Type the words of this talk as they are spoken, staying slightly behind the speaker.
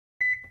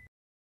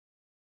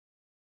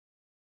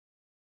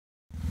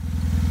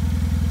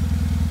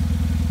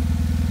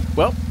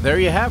Well, there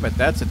you have it.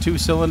 That's a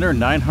 2-cylinder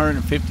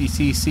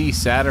 950cc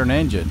Saturn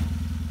engine.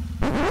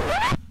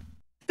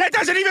 That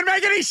doesn't even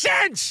make any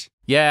sense!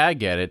 Yeah, I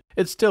get it.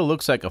 It still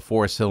looks like a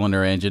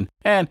 4-cylinder engine,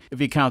 and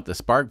if you count the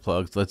spark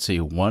plugs, let's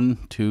see,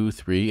 1, 2,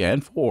 3,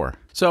 and 4.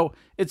 So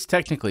it's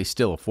technically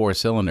still a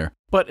 4-cylinder,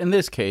 but in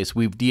this case,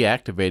 we've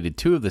deactivated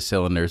 2 of the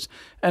cylinders,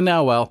 and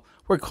now, well,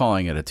 we're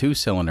calling it a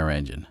 2-cylinder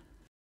engine.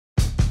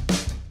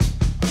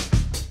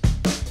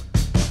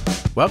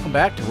 Welcome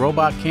back to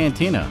Robot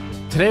Cantina.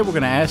 Today we're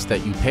going to ask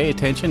that you pay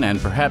attention and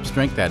perhaps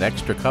drink that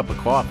extra cup of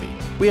coffee.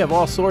 We have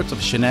all sorts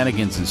of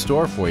shenanigans in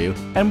store for you,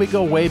 and we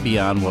go way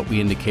beyond what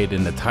we indicate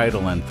in the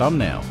title and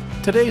thumbnail.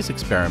 Today's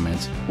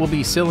experiments will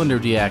be cylinder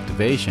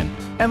deactivation,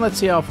 and let's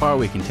see how far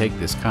we can take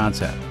this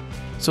concept.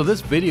 So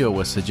this video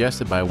was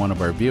suggested by one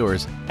of our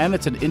viewers, and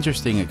it's an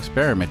interesting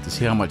experiment to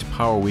see how much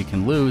power we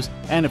can lose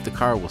and if the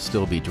car will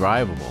still be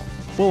drivable.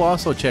 We'll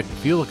also check the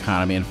fuel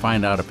economy and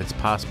find out if it's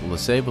possible to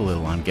save a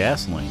little on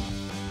gasoline.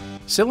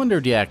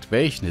 Cylinder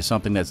deactivation is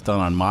something that's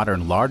done on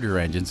modern larger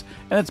engines,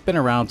 and it's been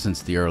around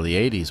since the early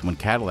 80s when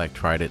Cadillac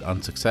tried it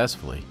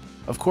unsuccessfully.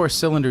 Of course,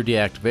 cylinder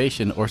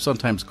deactivation, or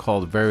sometimes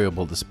called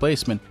variable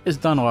displacement, is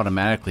done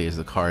automatically as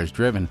the car is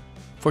driven.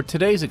 For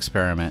today's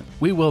experiment,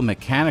 we will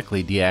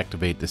mechanically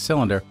deactivate the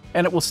cylinder,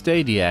 and it will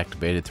stay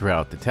deactivated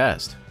throughout the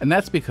test. And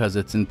that's because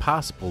it's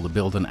impossible to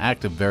build an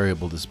active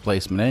variable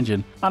displacement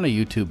engine on a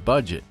YouTube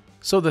budget.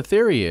 So the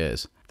theory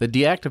is, the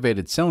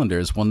deactivated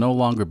cylinders will no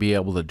longer be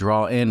able to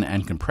draw in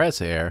and compress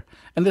air,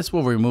 and this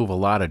will remove a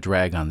lot of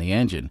drag on the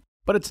engine.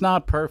 But it's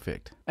not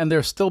perfect, and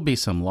there'll still be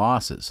some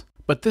losses.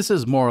 But this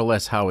is more or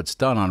less how it's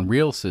done on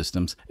real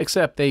systems,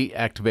 except they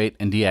activate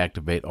and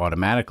deactivate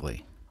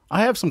automatically.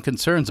 I have some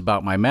concerns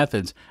about my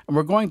methods, and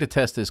we're going to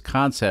test this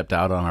concept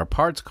out on our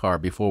parts car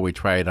before we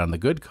try it on the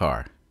good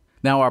car.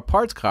 Now, our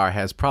parts car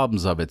has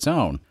problems of its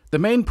own. The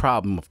main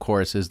problem, of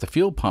course, is the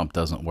fuel pump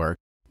doesn't work.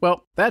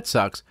 Well, that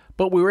sucks,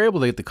 but we were able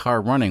to get the car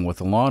running with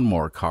the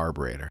lawnmower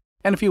carburetor.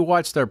 And if you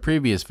watched our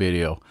previous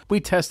video, we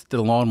tested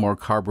the lawnmower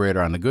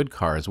carburetor on the good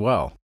car as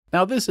well.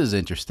 Now this is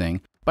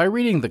interesting. By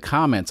reading the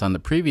comments on the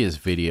previous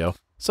video,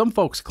 some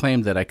folks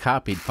claimed that I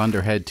copied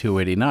Thunderhead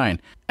 289,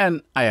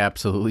 and I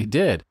absolutely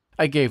did.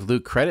 I gave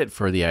Luke credit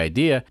for the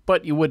idea,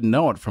 but you wouldn't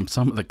know it from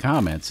some of the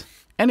comments.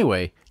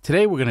 Anyway,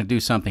 today we're going to do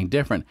something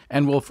different,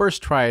 and we'll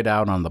first try it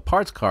out on the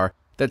parts car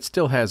that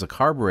still has a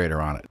carburetor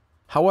on it.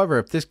 However,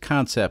 if this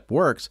concept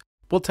works,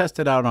 we'll test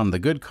it out on the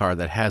good car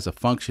that has a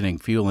functioning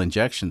fuel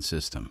injection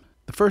system.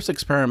 The first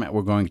experiment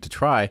we're going to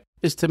try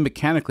is to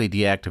mechanically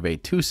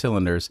deactivate 2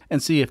 cylinders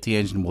and see if the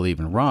engine will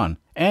even run,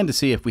 and to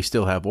see if we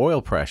still have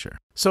oil pressure.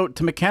 So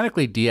to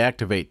mechanically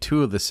deactivate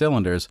 2 of the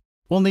cylinders,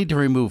 we'll need to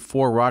remove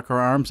 4 rocker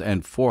arms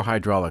and 4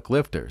 hydraulic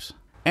lifters.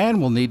 And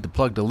we'll need to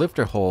plug the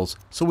lifter holes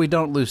so we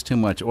don't lose too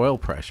much oil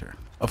pressure.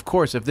 Of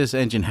course, if this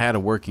engine had a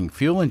working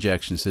fuel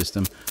injection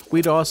system,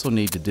 we'd also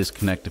need to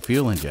disconnect the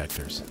fuel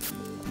injectors.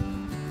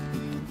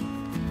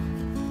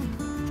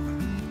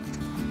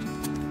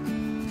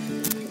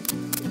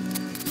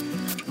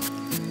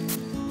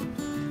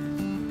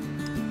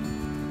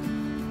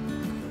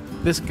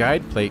 This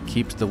guide plate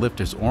keeps the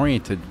lifters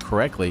oriented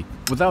correctly.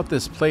 Without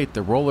this plate,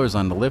 the rollers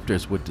on the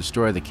lifters would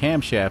destroy the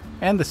camshaft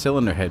and the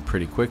cylinder head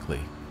pretty quickly.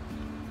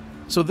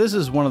 So this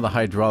is one of the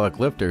hydraulic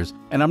lifters,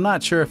 and I'm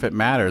not sure if it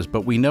matters,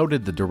 but we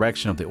noted the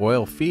direction of the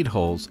oil feed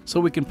holes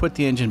so we can put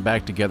the engine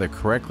back together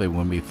correctly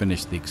when we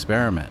finish the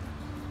experiment.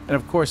 And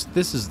of course,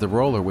 this is the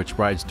roller which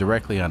rides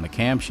directly on the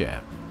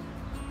camshaft.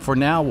 For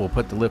now, we'll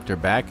put the lifter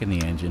back in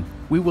the engine.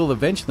 We will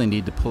eventually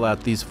need to pull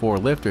out these 4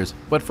 lifters,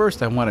 but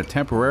first I want to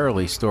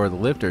temporarily store the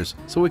lifters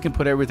so we can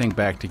put everything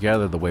back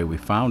together the way we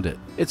found it.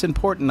 It's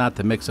important not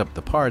to mix up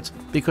the parts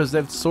because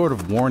they've sort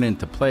of worn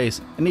into place,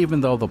 and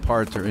even though the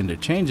parts are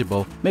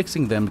interchangeable,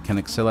 mixing them can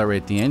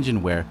accelerate the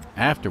engine wear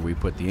after we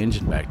put the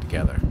engine back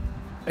together.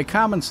 A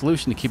common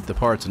solution to keep the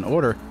parts in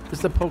order is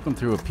to poke them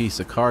through a piece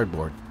of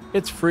cardboard.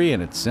 It's free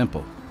and it's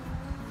simple.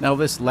 Now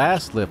this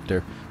last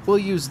lifter, we'll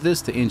use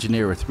this to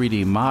engineer a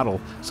 3D model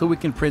so we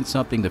can print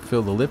something to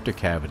fill the lifter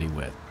cavity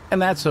with.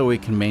 And that's so we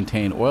can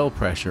maintain oil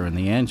pressure in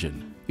the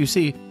engine. You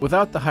see,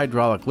 without the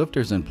hydraulic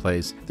lifters in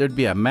place, there'd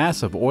be a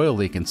massive oil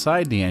leak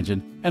inside the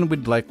engine and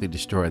would likely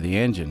destroy the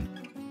engine.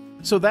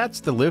 So that's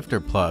the lifter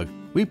plug.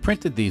 We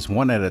printed these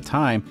one at a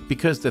time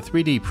because the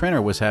 3D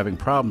printer was having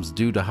problems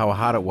due to how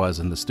hot it was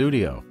in the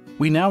studio.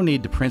 We now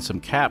need to print some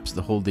caps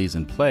to hold these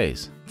in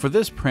place. For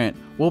this print,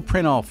 we'll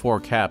print all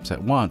 4 caps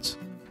at once.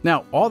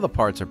 Now, all the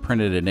parts are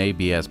printed in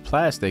ABS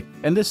plastic,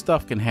 and this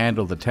stuff can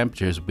handle the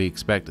temperatures we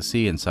expect to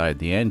see inside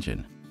the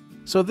engine.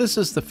 So this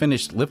is the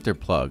finished lifter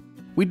plug.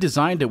 We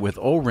designed it with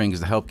O-rings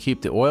to help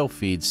keep the oil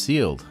feed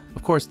sealed.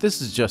 Of course,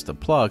 this is just a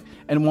plug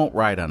and won't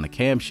ride on the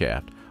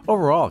camshaft.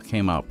 Overall, it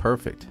came out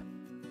perfect.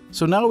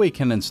 So now we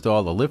can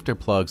install the lifter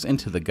plugs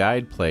into the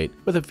guide plate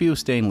with a few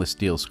stainless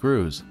steel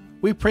screws.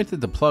 We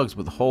printed the plugs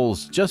with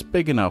holes just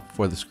big enough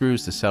for the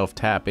screws to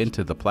self-tap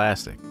into the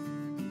plastic.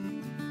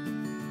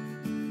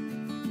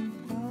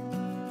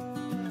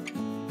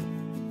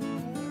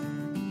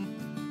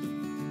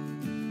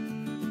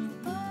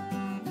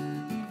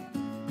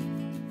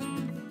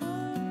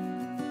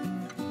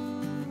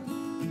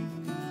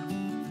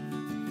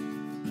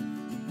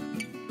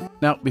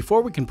 Now,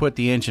 before we can put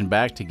the engine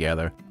back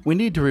together, we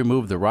need to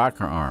remove the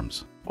rocker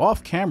arms.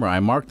 Off camera, I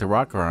marked the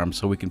rocker arms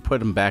so we can put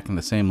them back in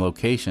the same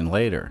location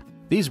later.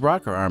 These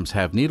rocker arms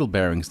have needle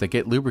bearings that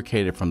get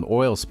lubricated from the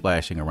oil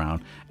splashing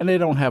around, and they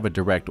don't have a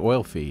direct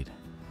oil feed.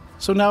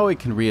 So now we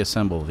can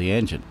reassemble the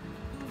engine.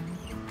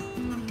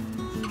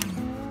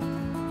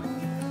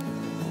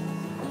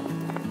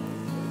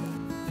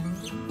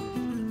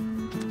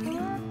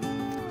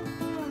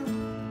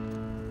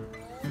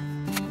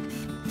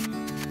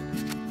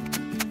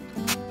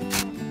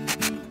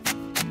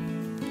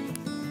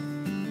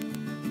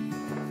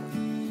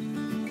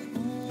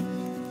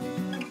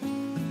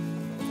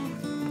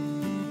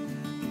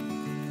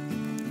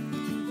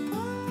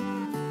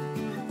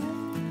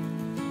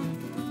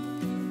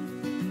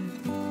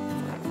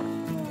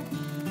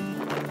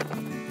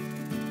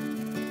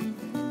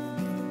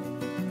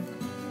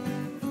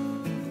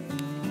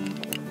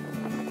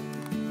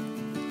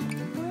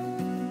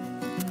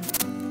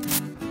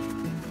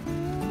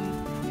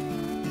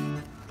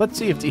 Let's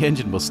see if the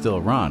engine will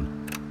still run.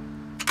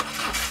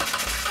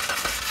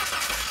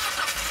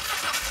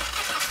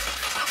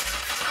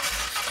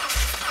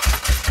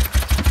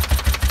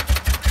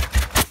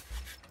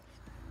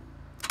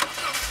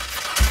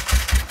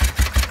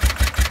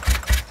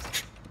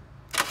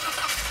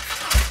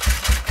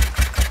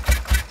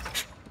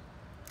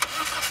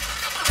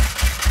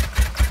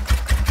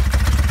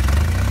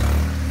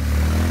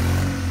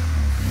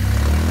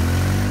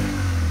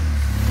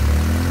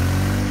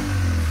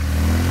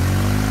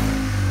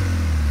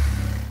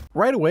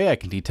 Right away I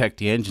can detect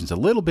the engine's a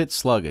little bit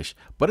sluggish,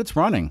 but it's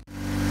running.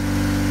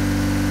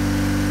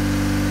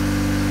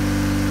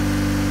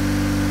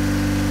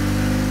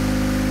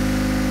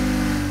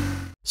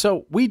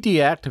 So we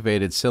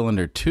deactivated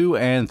cylinder 2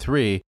 and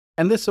 3,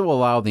 and this will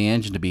allow the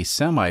engine to be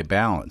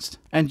semi-balanced.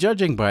 And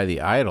judging by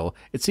the idle,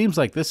 it seems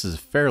like this is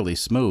fairly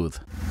smooth.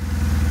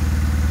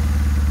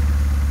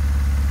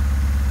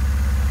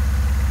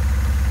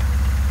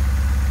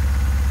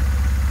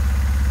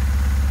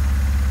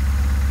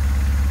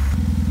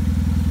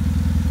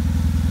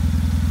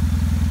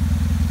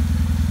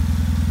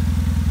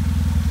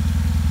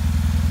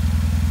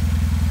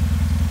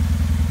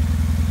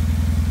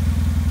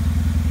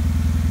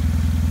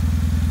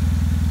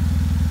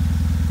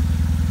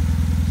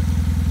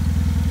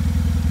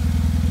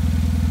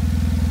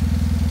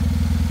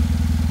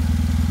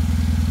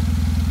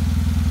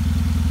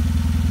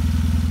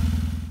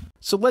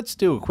 So let's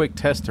do a quick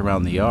test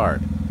around the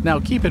yard. Now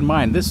keep in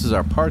mind this is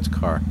our parts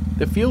car.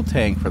 The fuel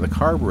tank for the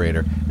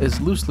carburetor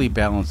is loosely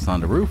balanced on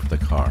the roof of the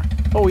car.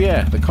 Oh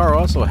yeah, the car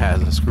also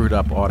has a screwed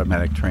up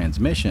automatic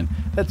transmission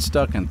that's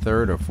stuck in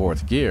 3rd or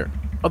 4th gear,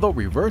 although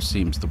reverse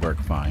seems to work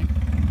fine.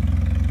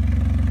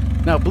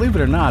 Now believe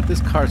it or not,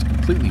 this car is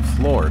completely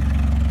floored.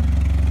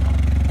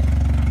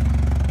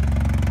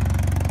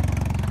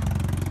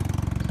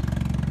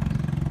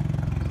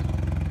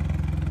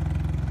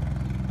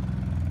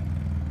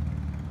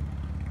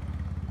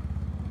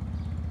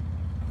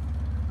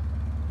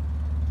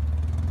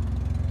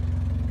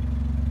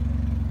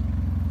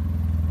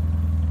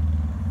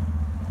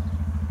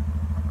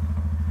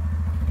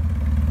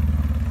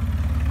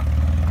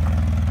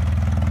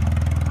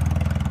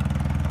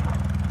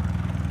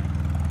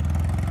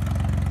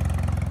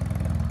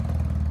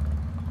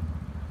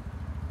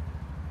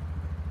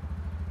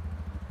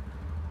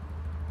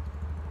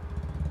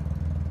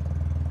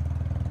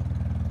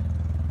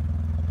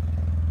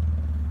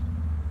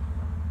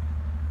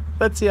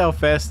 Let's see how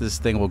fast this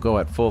thing will go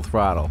at full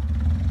throttle.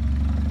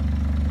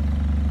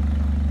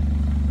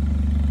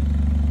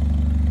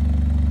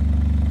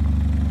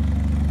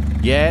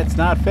 Yeah, it's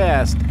not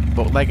fast,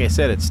 but like I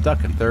said, it's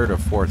stuck in 3rd or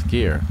 4th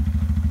gear.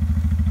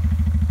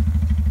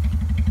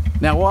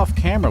 Now off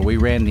camera we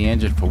ran the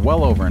engine for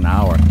well over an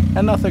hour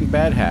and nothing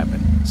bad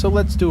happened, so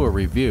let's do a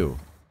review.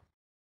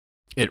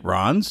 It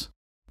runs.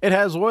 It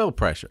has oil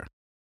pressure.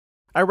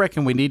 I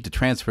reckon we need to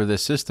transfer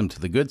this system to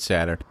the good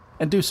Saturn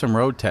and do some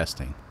road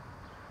testing.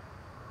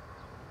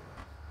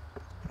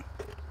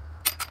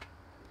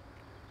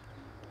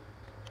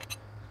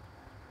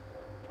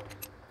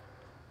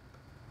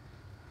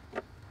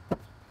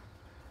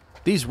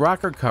 These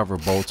rocker cover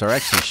bolts are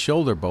actually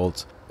shoulder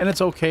bolts, and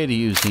it's okay to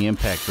use the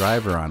impact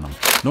driver on them.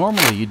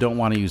 Normally you don't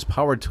want to use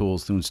power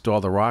tools to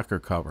install the rocker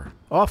cover.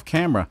 Off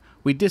camera,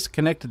 we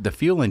disconnected the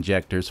fuel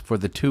injectors for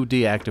the 2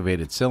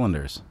 deactivated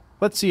cylinders.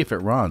 Let's see if it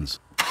runs.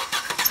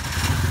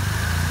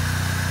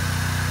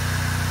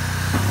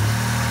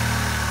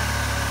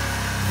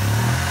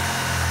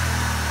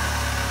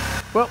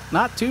 Well,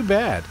 not too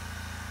bad.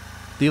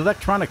 The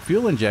electronic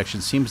fuel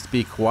injection seems to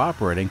be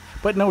cooperating,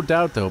 but no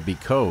doubt there'll be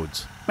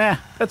codes. Meh,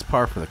 that's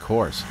par for the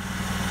course.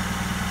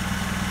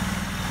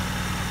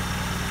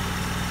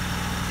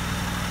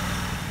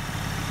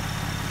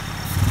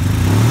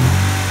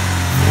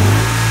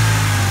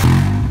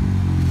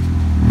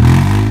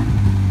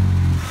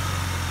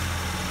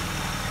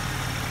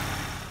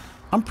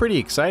 I'm pretty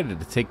excited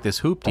to take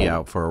this hoopty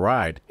out for a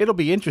ride. It'll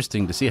be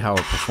interesting to see how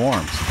it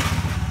performs.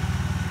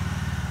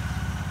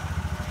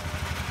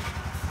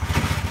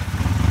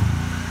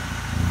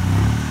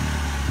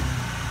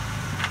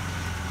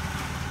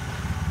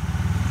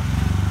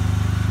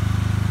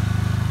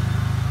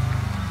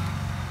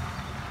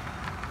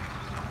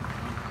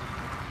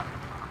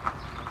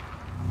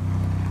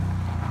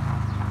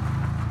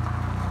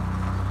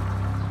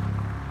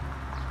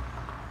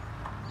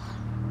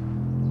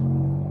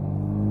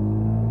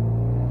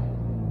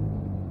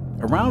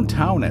 Around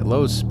town at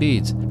low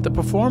speeds, the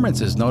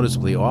performance is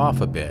noticeably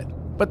off a bit,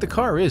 but the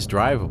car is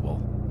drivable.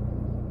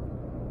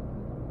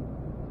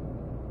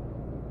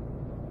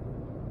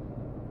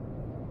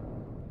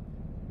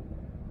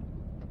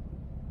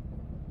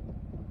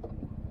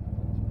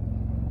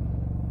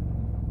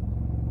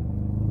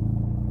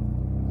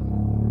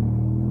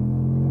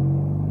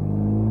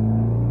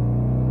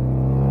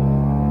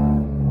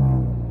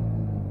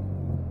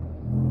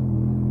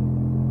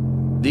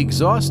 The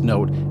exhaust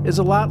note is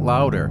a lot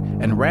louder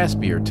and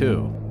raspier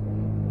too.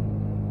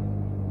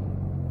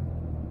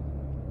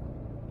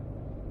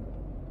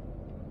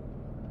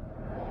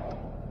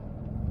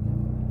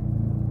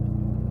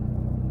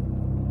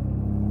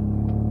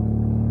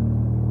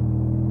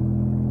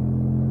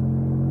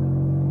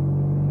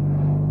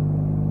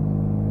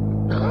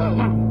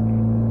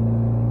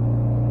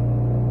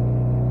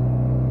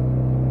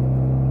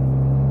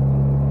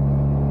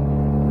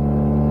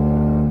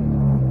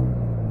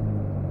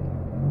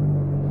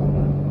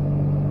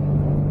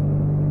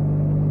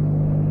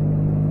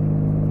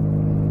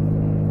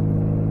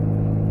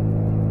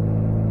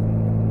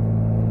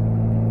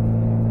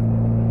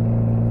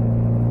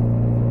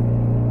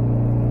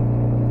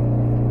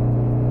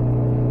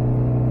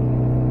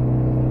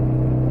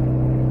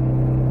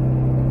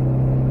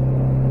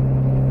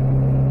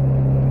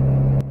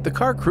 The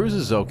car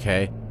cruises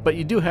okay, but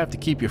you do have to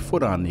keep your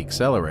foot on the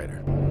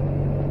accelerator.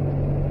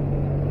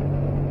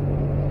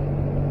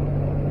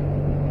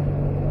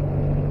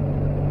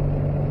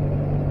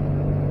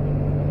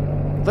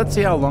 Let's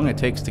see how long it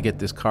takes to get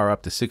this car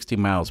up to 60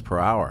 miles per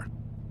hour.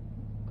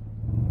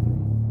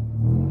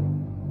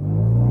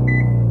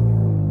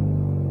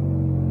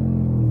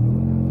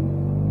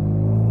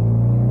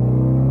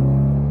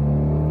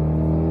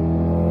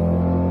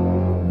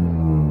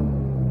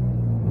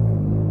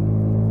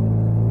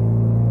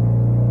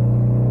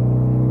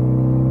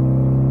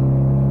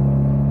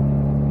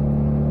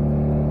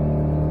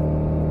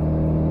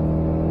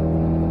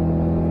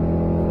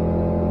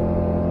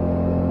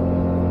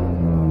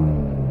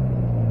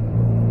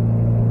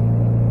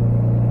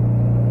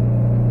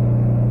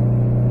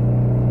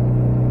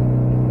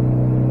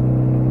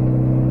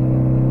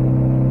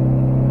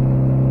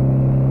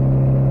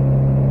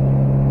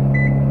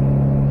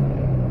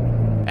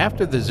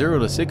 After the 0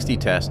 to 60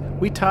 test,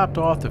 we topped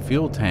off the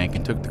fuel tank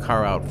and took the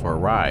car out for a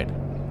ride.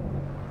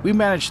 We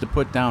managed to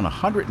put down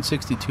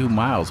 162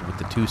 miles with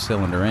the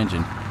 2-cylinder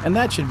engine, and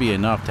that should be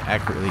enough to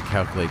accurately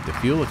calculate the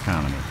fuel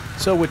economy.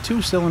 So with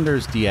 2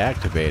 cylinders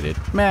deactivated,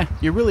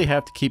 you really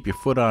have to keep your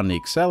foot on the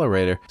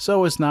accelerator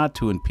so as not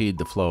to impede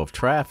the flow of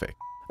traffic.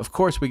 Of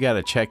course, we got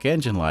a check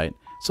engine light,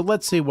 so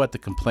let's see what the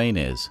complaint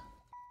is.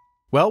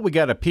 Well, we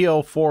got a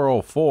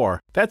P0404.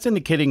 That's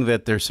indicating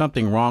that there's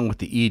something wrong with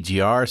the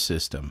EGR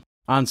system.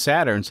 On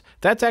Saturns,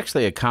 that's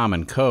actually a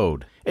common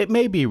code. It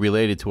may be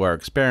related to our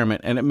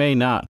experiment and it may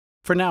not.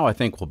 For now, I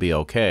think we'll be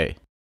okay.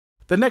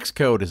 The next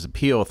code is a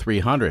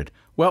P0300.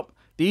 Well,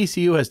 the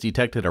ECU has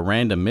detected a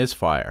random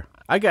misfire.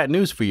 I got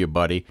news for you,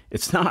 buddy.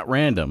 It's not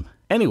random.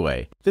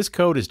 Anyway, this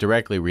code is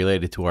directly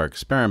related to our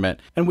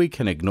experiment and we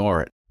can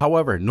ignore it.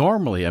 However,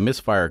 normally a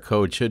misfire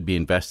code should be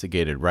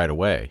investigated right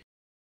away.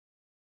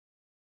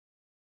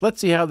 Let's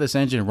see how this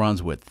engine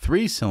runs with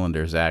 3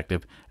 cylinders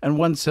active and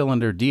 1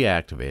 cylinder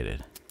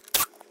deactivated.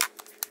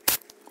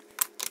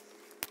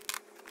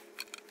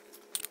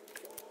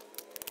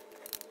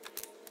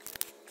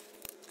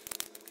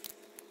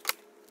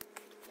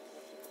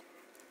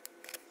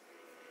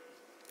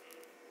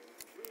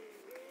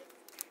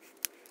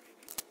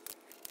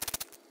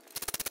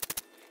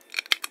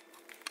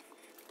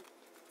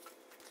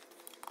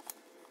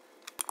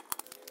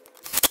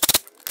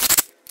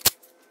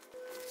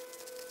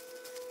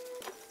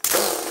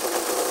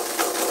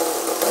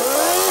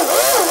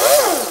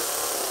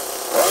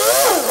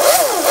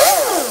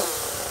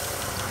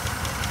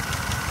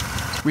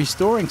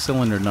 Restoring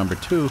cylinder number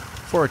 2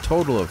 for a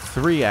total of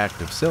 3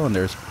 active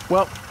cylinders,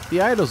 well,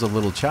 the idle's a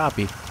little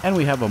choppy and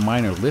we have a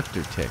minor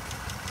lifter tick.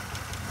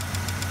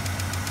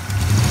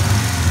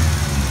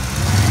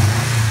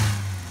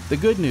 The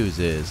good news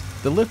is,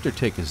 the lifter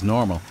tick is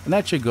normal and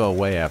that should go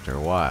away after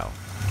a while.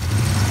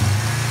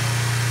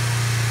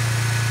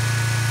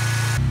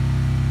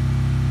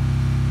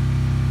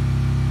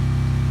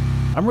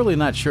 I'm really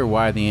not sure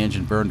why the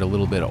engine burned a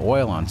little bit of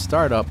oil on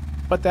startup,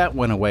 but that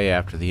went away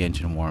after the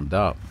engine warmed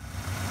up.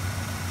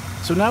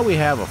 So now we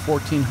have a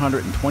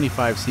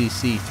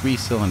 1425cc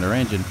 3-cylinder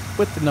engine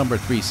with the number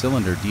 3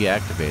 cylinder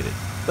deactivated.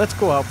 Let's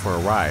go out for a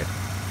ride.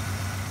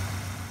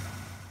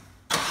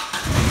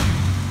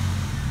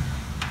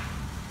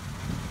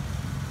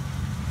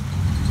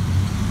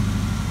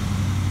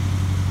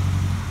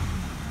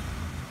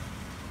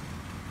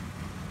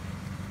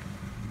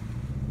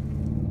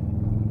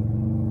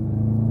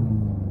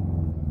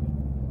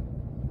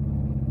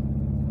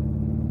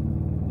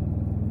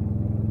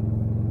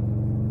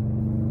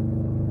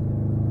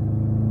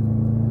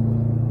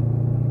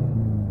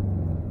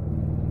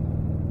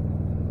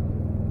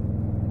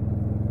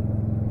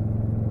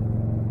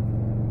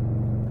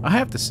 I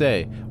have to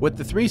say, with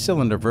the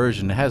 3-cylinder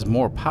version it has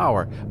more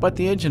power, but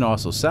the engine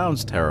also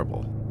sounds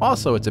terrible.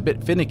 Also, it's a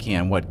bit finicky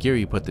on what gear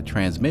you put the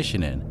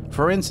transmission in.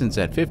 For instance,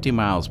 at 50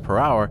 miles per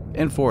hour,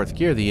 in 4th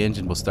gear the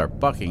engine will start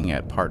bucking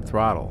at part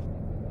throttle.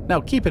 Now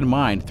keep in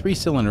mind,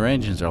 3-cylinder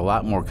engines are a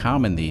lot more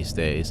common these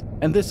days,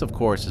 and this of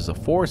course is a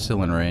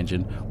 4-cylinder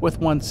engine with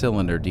 1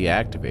 cylinder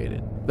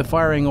deactivated. The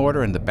firing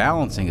order and the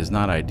balancing is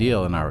not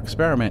ideal in our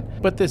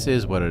experiment, but this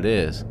is what it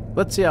is.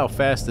 Let's see how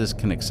fast this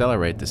can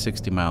accelerate to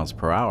 60 miles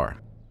per hour.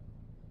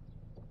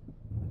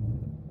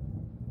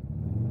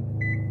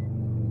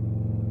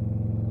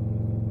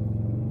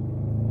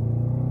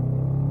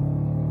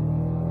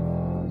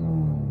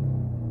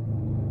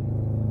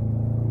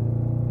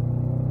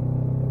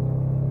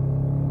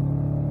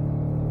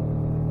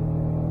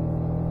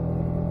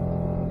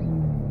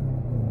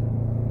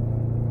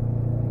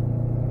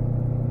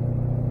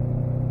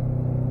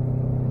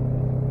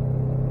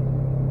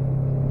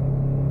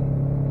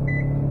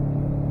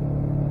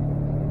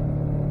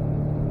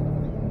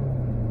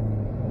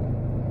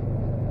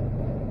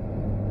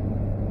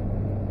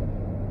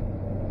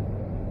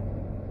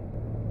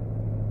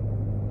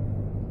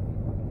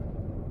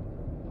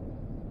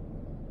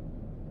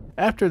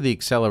 After the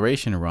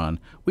acceleration run,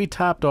 we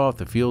topped off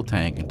the fuel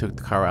tank and took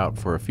the car out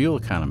for a fuel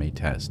economy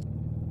test.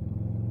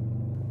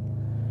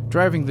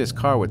 Driving this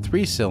car with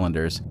 3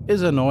 cylinders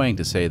is annoying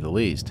to say the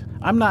least.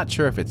 I'm not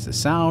sure if it's the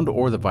sound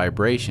or the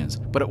vibrations,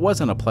 but it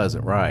wasn't a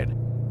pleasant ride.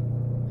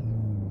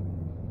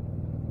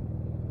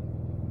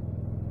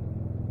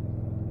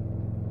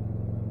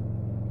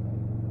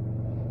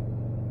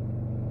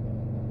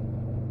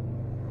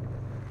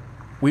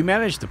 We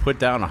managed to put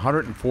down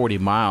 140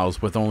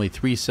 miles with only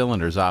 3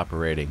 cylinders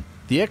operating.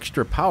 The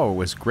extra power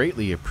was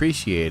greatly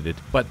appreciated,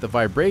 but the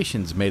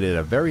vibrations made it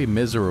a very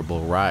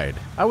miserable ride.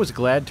 I was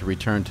glad to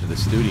return to the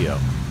studio.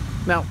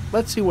 Now,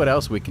 let's see what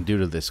else we can do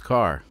to this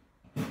car.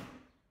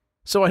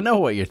 So I know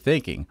what you're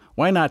thinking.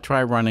 Why not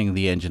try running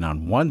the engine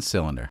on 1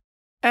 cylinder?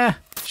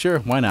 Sure,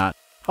 why not?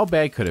 How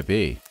bad could it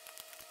be?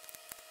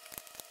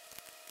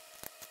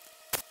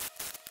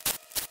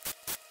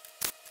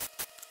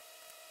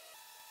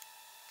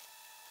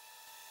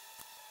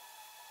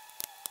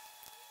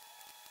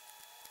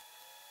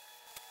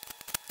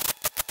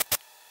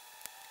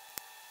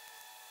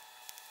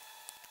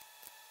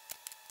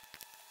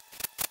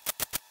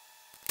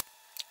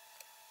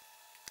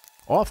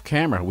 Off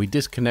camera, we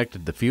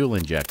disconnected the fuel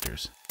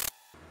injectors.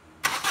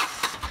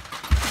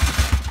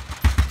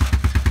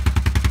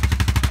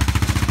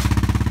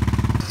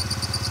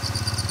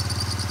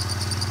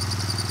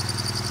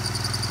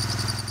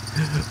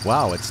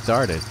 Wow, it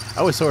started.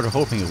 I was sort of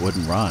hoping it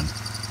wouldn't run.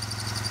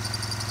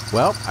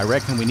 Well, I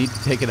reckon we need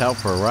to take it out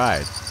for a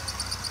ride.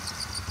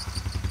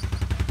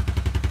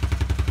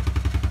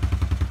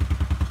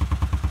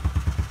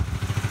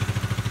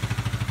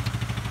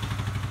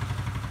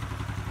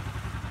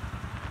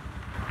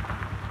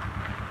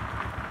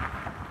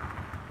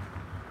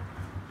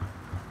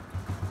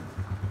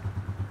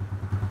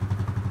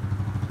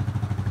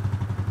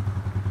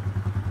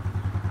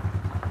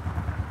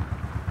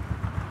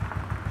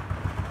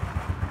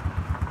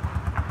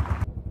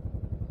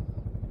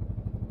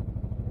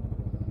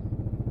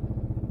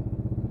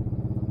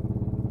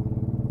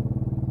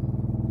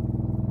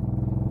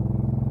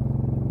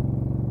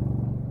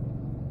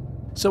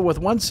 So with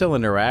 1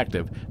 cylinder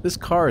active, this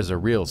car is a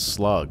real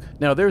slug.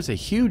 Now there's a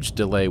huge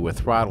delay with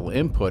throttle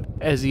input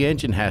as the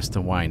engine has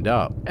to wind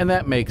up, and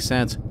that makes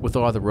sense with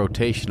all the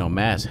rotational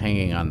mass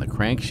hanging on the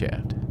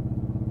crankshaft.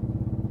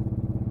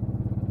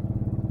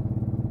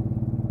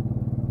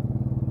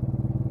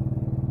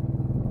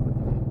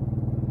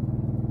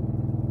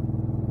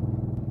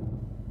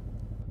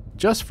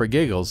 Just for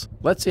giggles,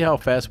 let's see how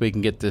fast we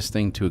can get this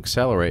thing to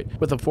accelerate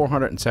with a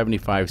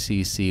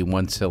 475cc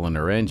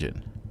 1-cylinder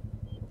engine.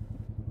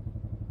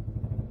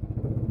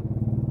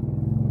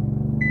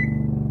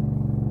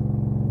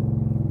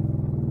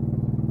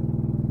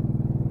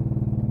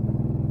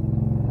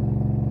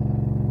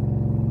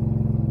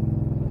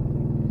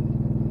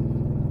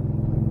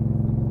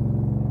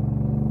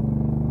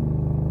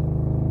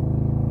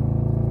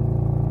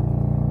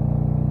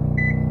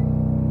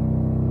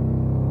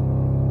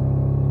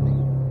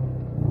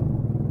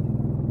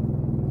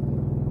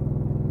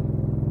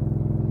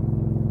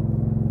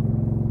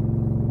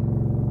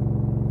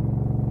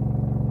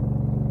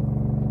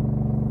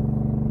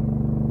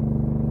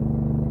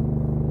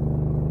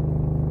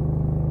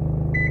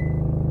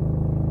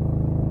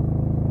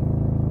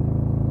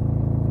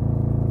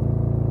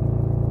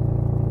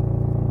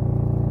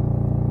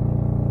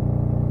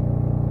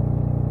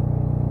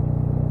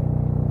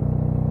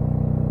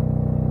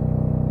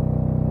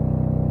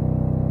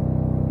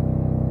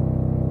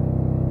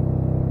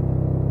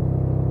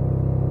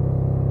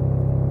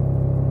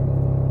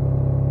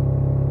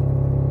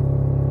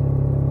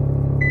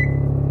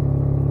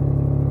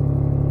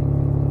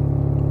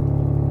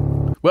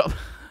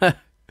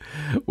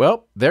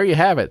 Well, there you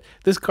have it.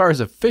 This car is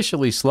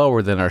officially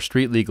slower than our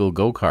street-legal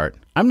go-kart.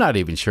 I'm not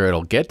even sure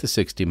it'll get to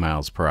 60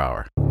 miles per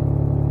hour.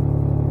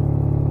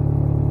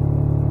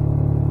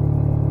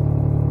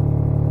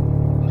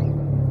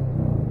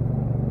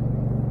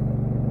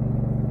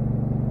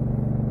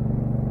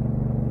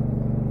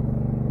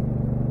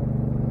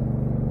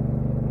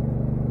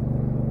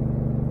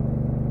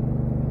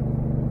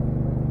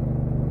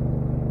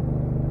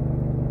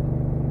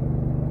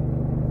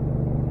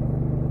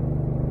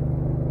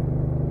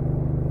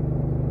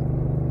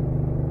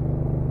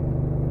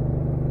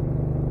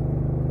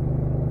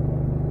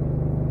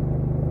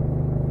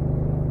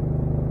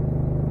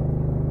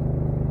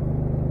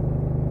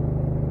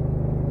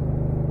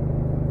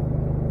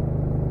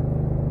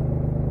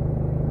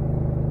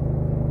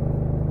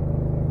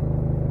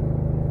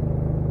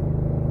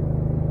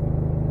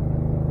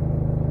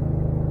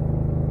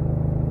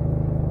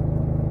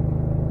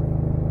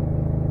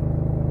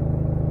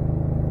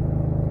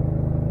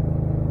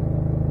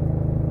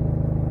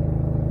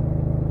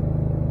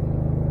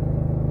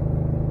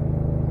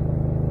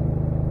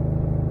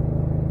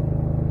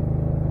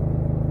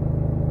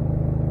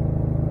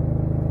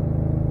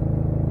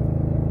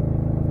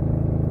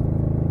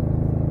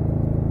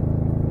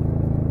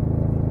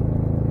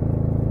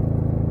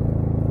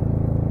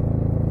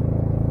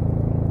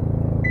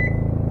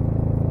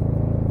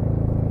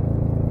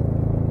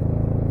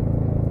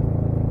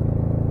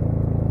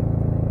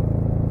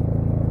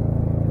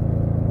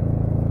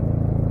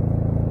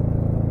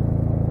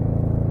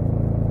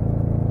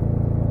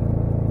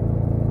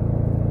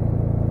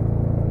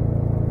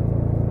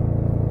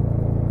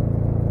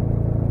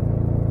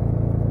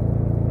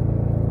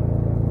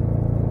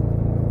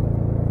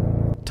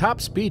 top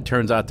speed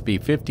turns out to be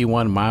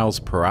 51 miles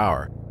per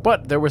hour,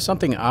 but there was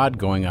something odd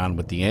going on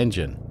with the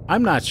engine.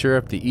 I'm not sure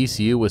if the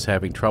ECU was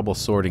having trouble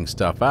sorting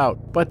stuff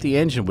out, but the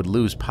engine would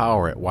lose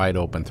power at wide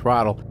open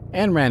throttle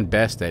and ran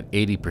best at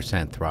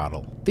 80%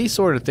 throttle. These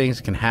sort of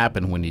things can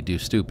happen when you do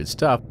stupid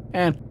stuff,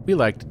 and we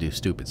like to do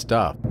stupid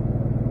stuff.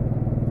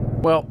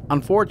 Well,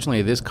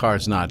 unfortunately this car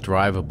is not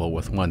drivable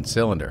with one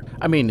cylinder.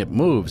 I mean, it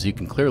moves, you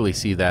can clearly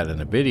see that in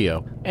the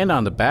video, and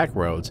on the back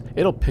roads,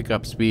 it'll pick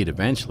up speed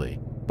eventually.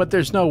 But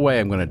there's no way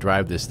I'm going to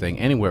drive this thing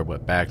anywhere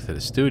but back to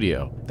the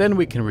studio. Then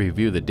we can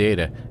review the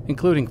data,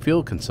 including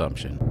fuel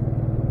consumption.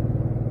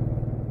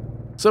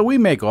 So we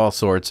make all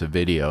sorts of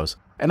videos,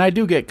 and I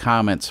do get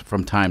comments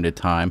from time to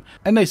time,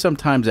 and they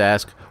sometimes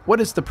ask, what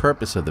is the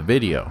purpose of the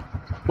video?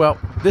 Well,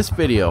 this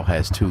video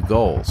has two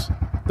goals.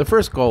 The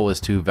first goal is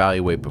to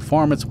evaluate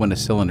performance when a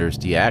cylinder is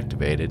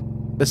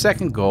deactivated. The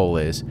second goal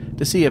is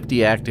to see if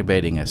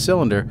deactivating a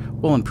cylinder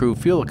will improve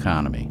fuel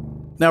economy.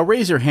 Now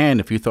raise your hand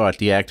if you thought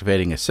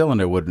deactivating a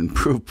cylinder would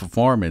improve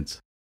performance.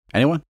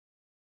 Anyone?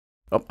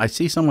 Oh, I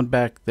see someone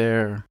back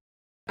there.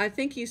 I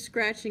think he's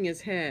scratching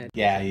his head.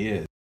 Yeah, he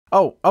is.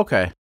 Oh,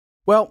 okay.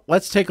 Well,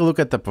 let's take a look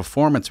at the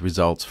performance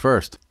results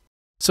first.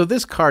 So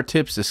this car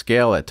tips the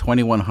scale at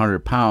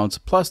 2,100 pounds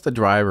plus the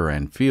driver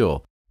and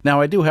fuel. Now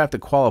I do have to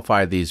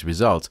qualify these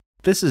results.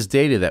 This is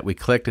data that we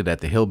collected at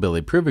the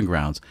Hillbilly Proving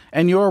Grounds,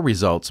 and your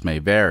results may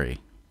vary.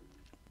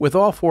 With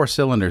all four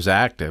cylinders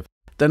active,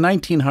 the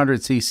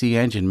 1900cc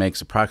engine makes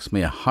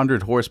approximately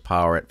 100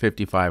 horsepower at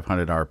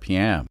 5,500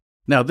 RPM.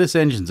 Now this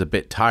engine's a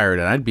bit tired,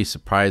 and I'd be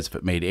surprised if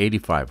it made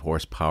 85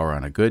 horsepower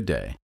on a good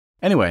day.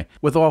 Anyway,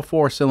 with all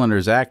four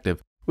cylinders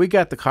active, we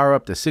got the car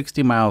up to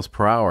 60 miles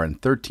per hour in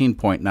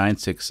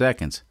 13.96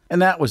 seconds,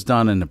 and that was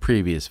done in the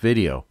previous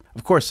video.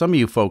 Of course, some of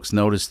you folks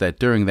noticed that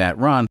during that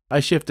run, I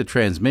shifted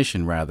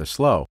transmission rather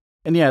slow.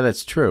 And yeah,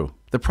 that's true.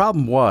 The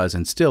problem was,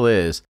 and still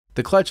is,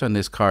 the clutch on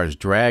this car is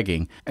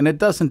dragging, and it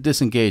doesn't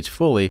disengage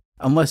fully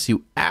unless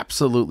you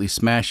absolutely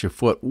smash your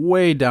foot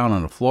way down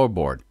on the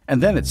floorboard,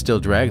 and then it still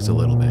drags a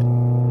little bit.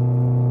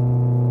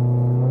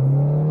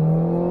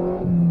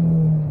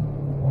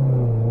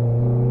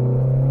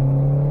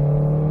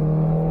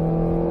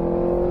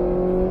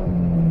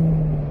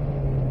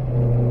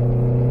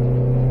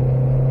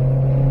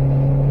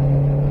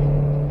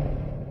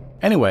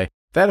 Anyway,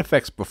 that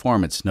affects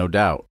performance, no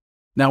doubt.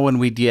 Now when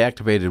we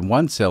deactivated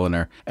one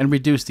cylinder and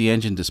reduced the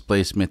engine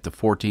displacement to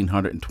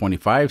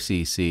 1425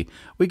 cc,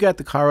 we got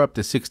the car up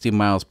to 60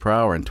 miles per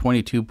hour in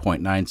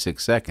 22.96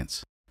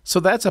 seconds. So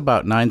that's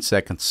about 9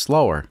 seconds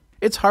slower.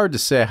 It's hard to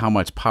say how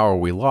much power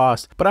we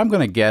lost, but I'm going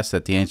to guess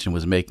that the engine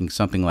was making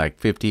something like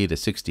 50 to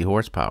 60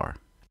 horsepower.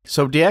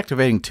 So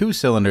deactivating two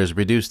cylinders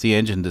reduced the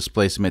engine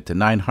displacement to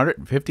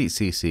 950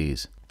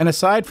 cc's. And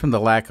aside from the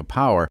lack of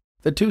power,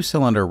 the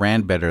two-cylinder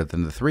ran better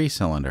than the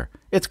three-cylinder.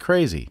 It's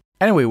crazy.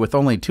 Anyway, with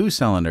only two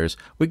cylinders,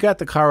 we got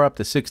the car up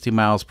to 60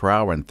 miles per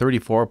hour in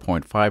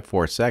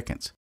 34.54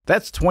 seconds.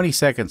 That's 20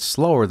 seconds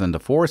slower than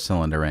the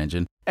four-cylinder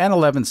engine and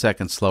 11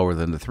 seconds slower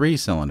than the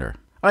three-cylinder.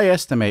 I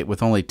estimate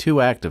with only two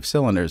active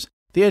cylinders,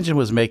 the engine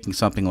was making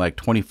something like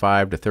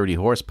 25 to 30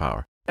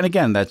 horsepower. And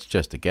again, that's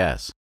just a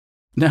guess.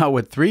 Now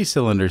with three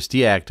cylinders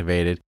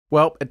deactivated,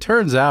 well, it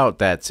turns out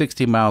that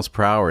 60 miles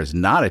per hour is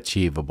not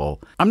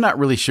achievable. I'm not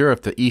really sure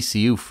if the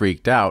ECU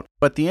freaked out,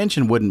 but the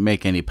engine wouldn't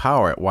make any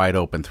power at wide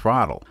open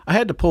throttle. I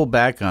had to pull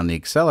back on the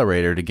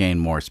accelerator to gain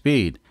more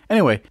speed.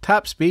 Anyway,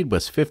 top speed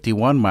was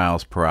 51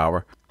 miles per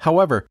hour.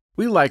 However,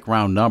 we like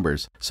round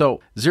numbers,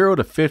 so 0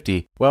 to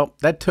 50, well,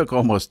 that took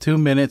almost 2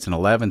 minutes and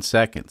 11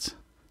 seconds.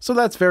 So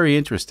that's very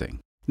interesting.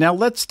 Now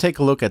let's take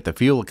a look at the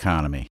fuel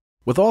economy.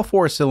 With all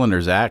four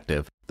cylinders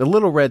active, the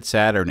little red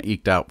Saturn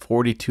eked out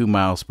 42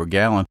 miles per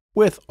gallon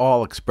with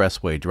all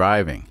expressway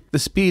driving. The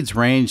speeds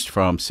ranged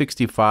from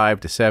 65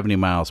 to 70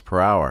 miles per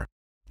hour.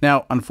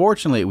 Now,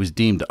 unfortunately, it was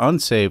deemed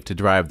unsafe to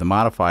drive the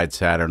modified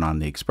Saturn on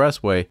the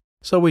expressway,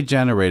 so we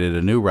generated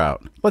a new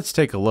route. Let's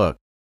take a look.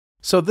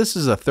 So this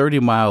is a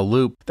 30-mile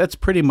loop that's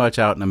pretty much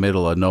out in the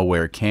middle of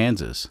nowhere,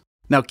 Kansas.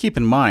 Now keep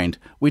in mind,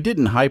 we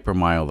didn't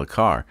hypermile the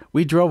car,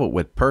 we drove it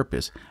with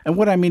purpose, and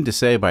what I mean to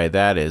say by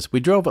that is,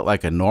 we drove it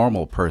like a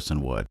normal person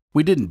would.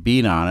 We didn't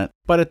beat on it,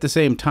 but at the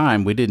same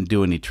time, we didn't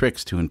do any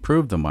tricks to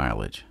improve the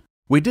mileage.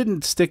 We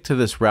didn't stick to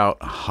this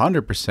route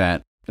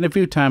 100%, and a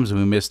few times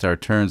we missed our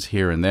turns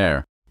here and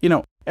there. You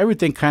know,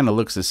 everything kind of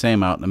looks the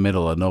same out in the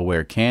middle of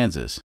nowhere,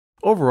 Kansas.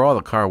 Overall,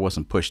 the car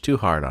wasn't pushed too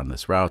hard on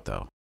this route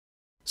though.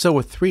 So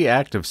with three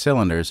active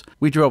cylinders,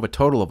 we drove a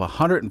total of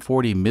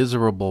 140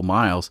 miserable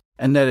miles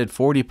and netted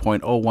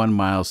 40.01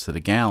 miles to the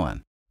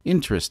gallon.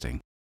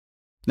 Interesting.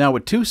 Now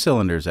with two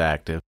cylinders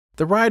active,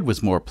 the ride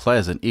was more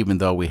pleasant even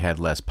though we had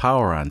less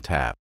power on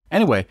tap.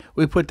 Anyway,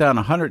 we put down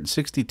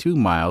 162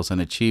 miles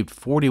and achieved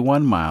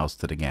 41 miles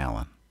to the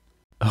gallon.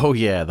 Oh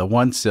yeah, the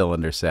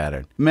one-cylinder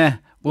Saturn. Meh,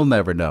 we'll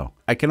never know.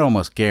 I can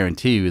almost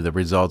guarantee you the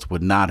results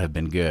would not have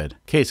been good.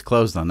 Case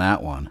closed on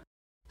that one.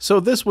 So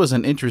this was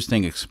an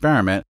interesting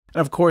experiment,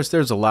 and of course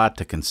there's a lot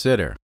to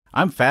consider.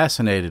 I'm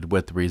fascinated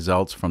with the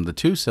results from the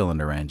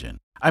two-cylinder engine.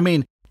 I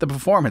mean, the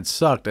performance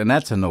sucked, and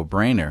that's a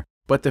no-brainer,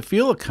 but the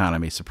fuel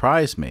economy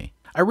surprised me.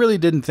 I really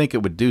didn't think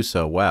it would do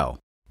so well.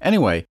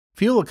 Anyway,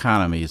 fuel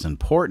economy is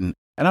important,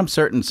 and I'm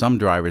certain some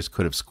drivers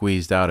could have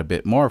squeezed out a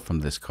bit more from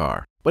this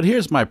car. But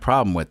here's my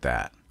problem with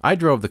that. I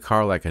drove the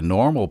car like a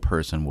normal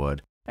person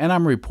would, and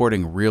I'm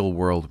reporting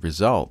real-world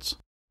results.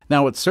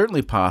 Now, it's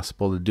certainly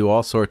possible to do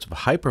all sorts of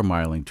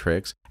hypermiling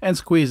tricks and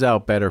squeeze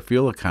out better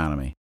fuel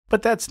economy,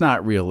 but that's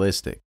not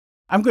realistic.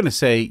 I'm going to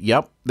say,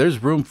 yep,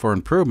 there's room for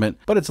improvement,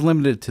 but it's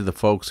limited to the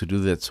folks who do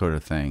that sort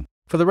of thing.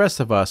 For the rest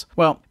of us,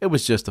 well, it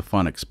was just a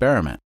fun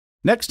experiment.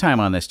 Next time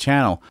on this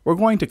channel, we're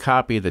going to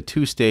copy the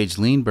two-stage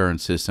lean burn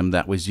system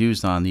that was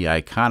used on the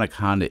iconic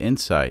Honda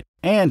Insight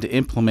and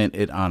implement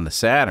it on the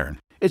Saturn.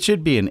 It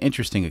should be an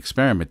interesting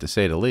experiment, to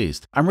say the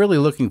least. I'm really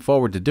looking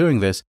forward to doing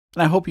this,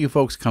 and I hope you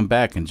folks come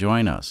back and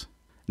join us.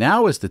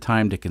 Now is the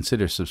time to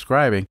consider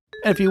subscribing,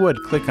 and if you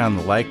would, click on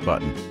the like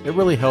button. It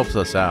really helps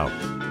us out.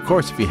 Of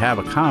course, if you have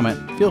a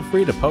comment, feel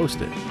free to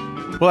post it.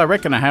 Well, I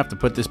reckon I have to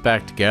put this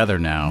back together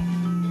now.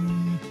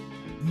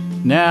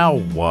 Now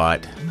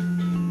what?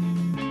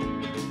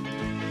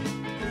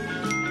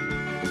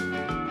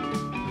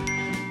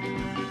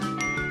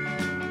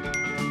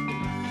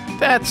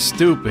 That's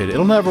stupid.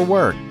 It'll never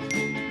work.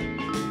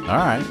 All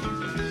right.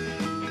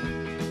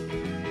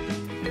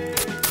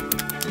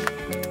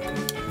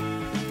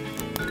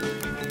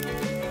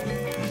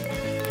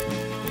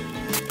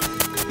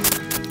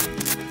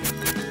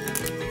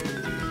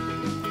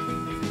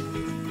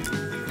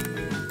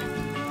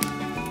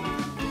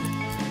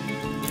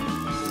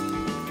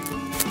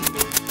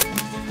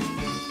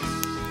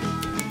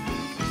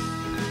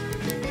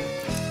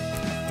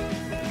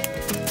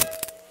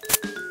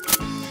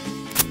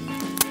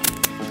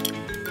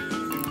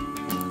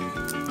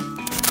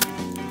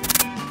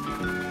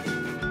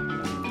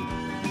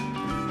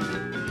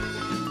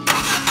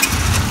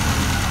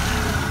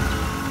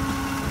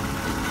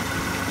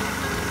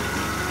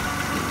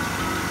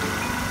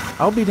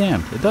 I'll be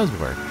damned, it does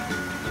work.